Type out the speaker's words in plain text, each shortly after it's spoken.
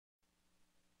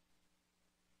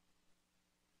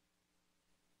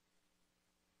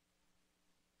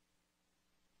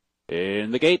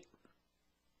in the gate.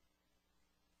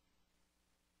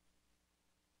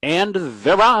 And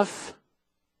they're off.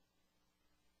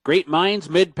 Great Minds,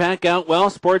 mid-pack out well.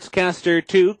 Sportscaster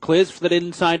 2. Cliz for the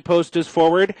inside post is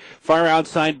forward. Far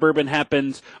outside, Bourbon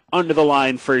Happens under the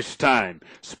line first time.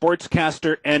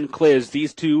 Sportscaster and Cliz,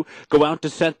 these two go out to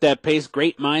set that pace.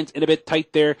 Great Minds in a bit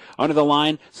tight there under the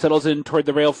line. Settles in toward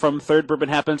the rail from third. Bourbon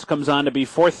Happens comes on to be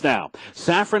fourth now.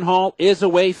 Saffron Hall is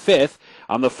away fifth.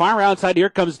 On the far outside, here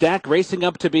comes Dak racing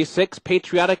up to be sixth.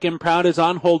 Patriotic and Proud is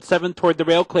on hold seventh toward the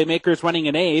rail. Claymakers running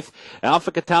in eighth.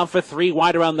 Alpha Catalpha 3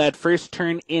 wide around that first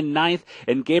turn in ninth.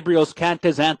 And Gabriel's Cat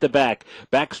is at the back.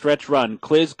 Backstretch run.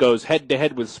 Cliz goes head to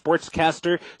head with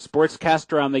Sportscaster.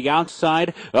 Sportscaster on the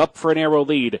outside. Up for an arrow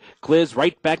lead. Cliz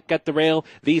right back at the rail.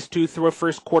 These two through a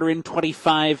first quarter in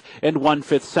 25 and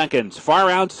 1/5 seconds. Far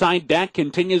outside, Dak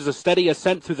continues a steady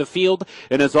ascent through the field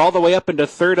and is all the way up into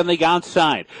third on the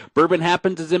outside. Bourbon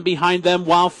Happens is in behind them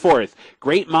while fourth.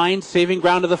 Great Minds saving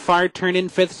ground to the far turn in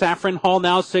fifth. Saffron Hall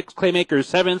now sixth. Claymakers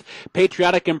seventh.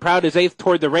 Patriotic and Proud is eighth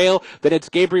toward the rail. Then it's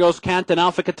Gabriel's Cat and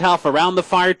Alpha Catalpha around the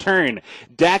far turn.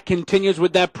 Dak continues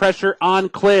with that pressure on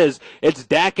Cliz. It's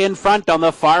Dak in front on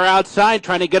the far outside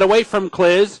trying to get away from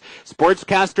Cliz.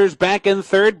 Sportscaster's back in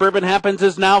third. Bourbon Happens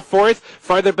is now fourth.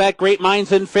 Farther back, Great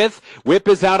Minds in fifth. Whip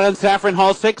is out on Saffron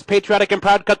Hall sixth. Patriotic and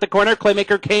Proud cut the corner.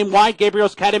 Claymaker came wide.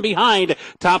 Gabriel's Cat in behind.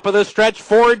 Top of the stretch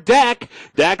for Dak.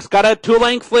 Dak's got a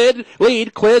two-length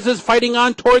lead. Cliz is fighting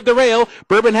on toward the rail.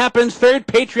 Bourbon Happens third.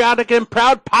 Patriotic and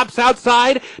Proud pops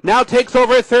outside. Now takes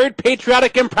over third.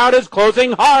 Patriotic and Proud is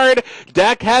closing hard.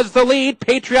 Dak has the lead.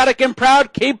 Patriotic and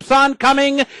Proud keeps on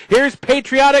coming. Here's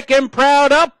Patriotic and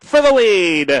Proud up for the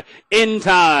lead in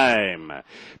time.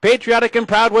 Patriotic and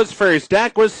Proud was first.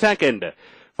 Dak was second.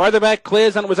 Farther back,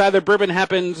 Cliz, and it was either Bourbon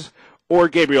Happens or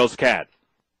Gabriel's Cat.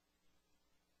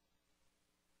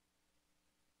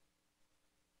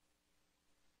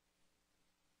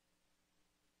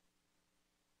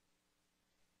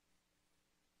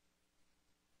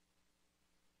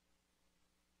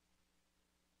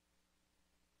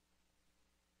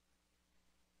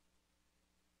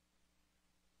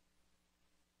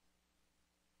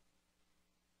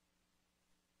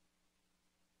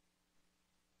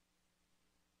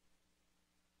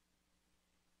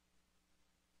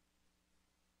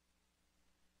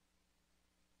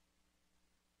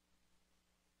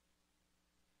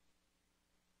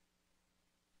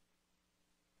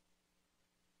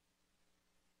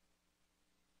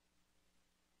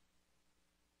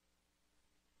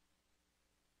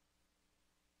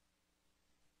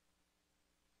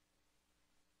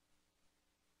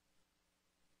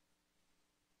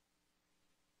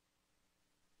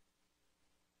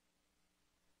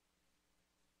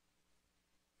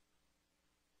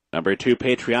 Number 2,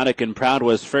 Patriotic and Proud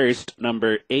was first.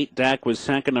 Number 8, Dak was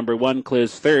second. Number 1,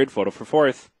 Cliz third. Photo for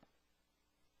fourth.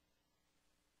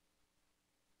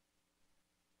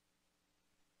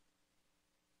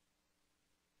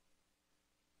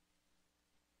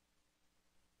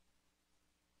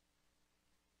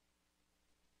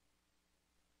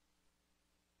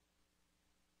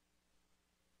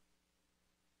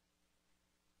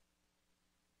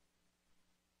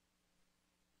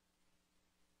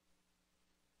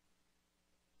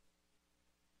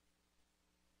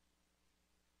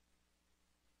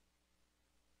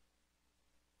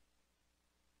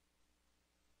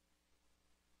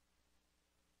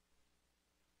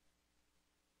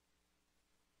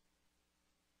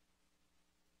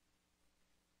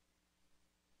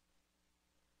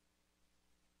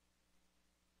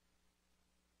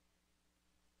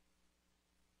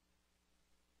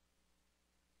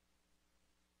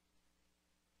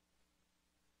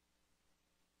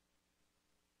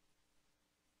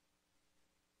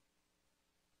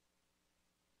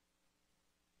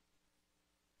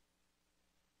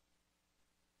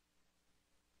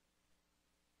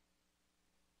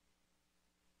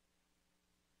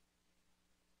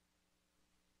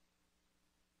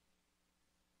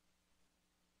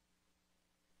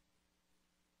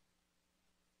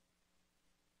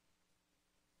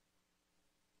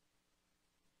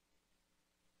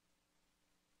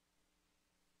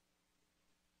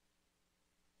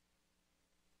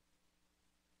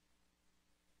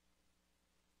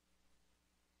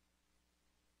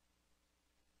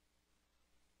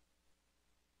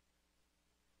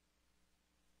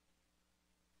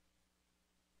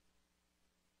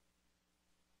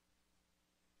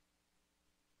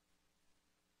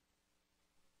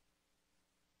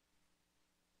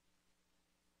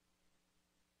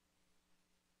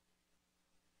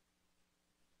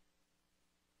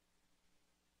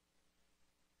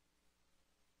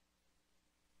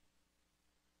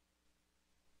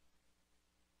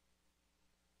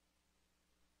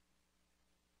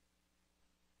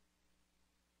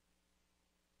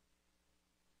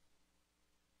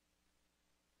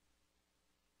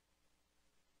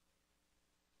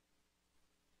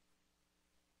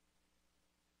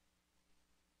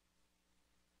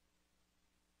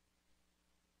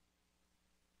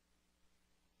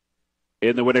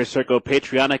 In the winner's circle,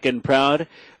 Patriotic and Proud,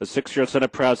 a 6-year-old son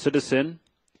of Proud Citizen.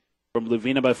 From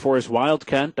Luvina by Forest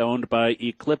Wildcat, owned by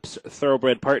Eclipse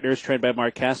Thoroughbred Partners, trained by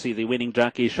Mark Cassie, the winning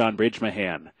jockey Sean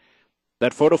Bridgemahan.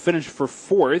 That photo finish for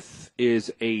fourth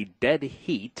is a dead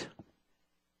heat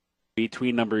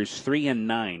between numbers 3 and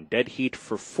 9. Dead heat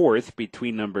for fourth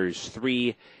between numbers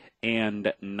 3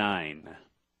 and 9.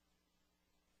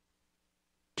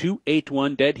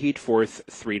 2-8-1 dead heat fourth,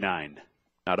 3-9.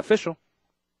 Not official.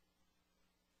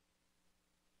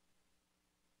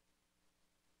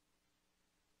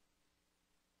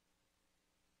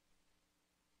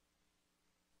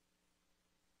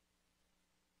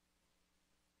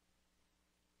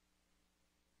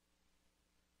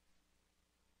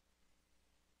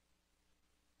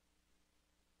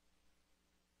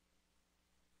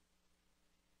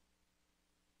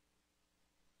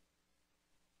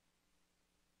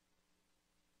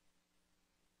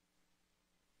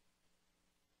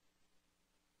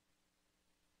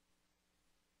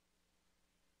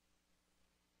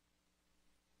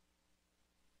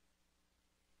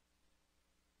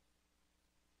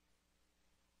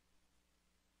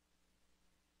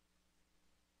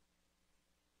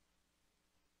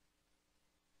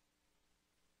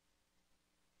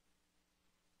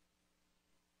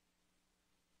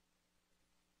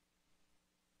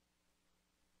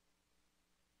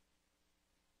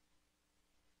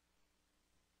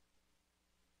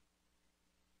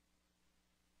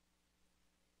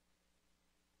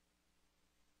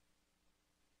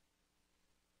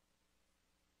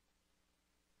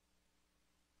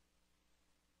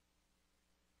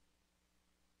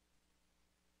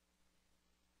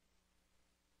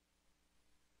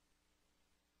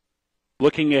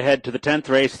 Looking ahead to the 10th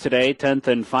race today, 10th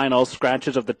and final,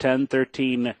 scratches of the 10,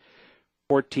 13,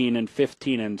 14, and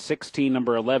 15, and 16.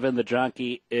 Number 11, the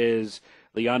jockey is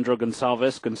Leandro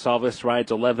Gonsalves. Gonsalves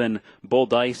rides 11 Bull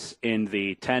Dice in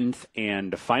the 10th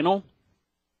and final.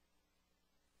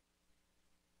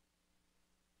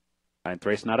 9th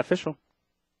race not official.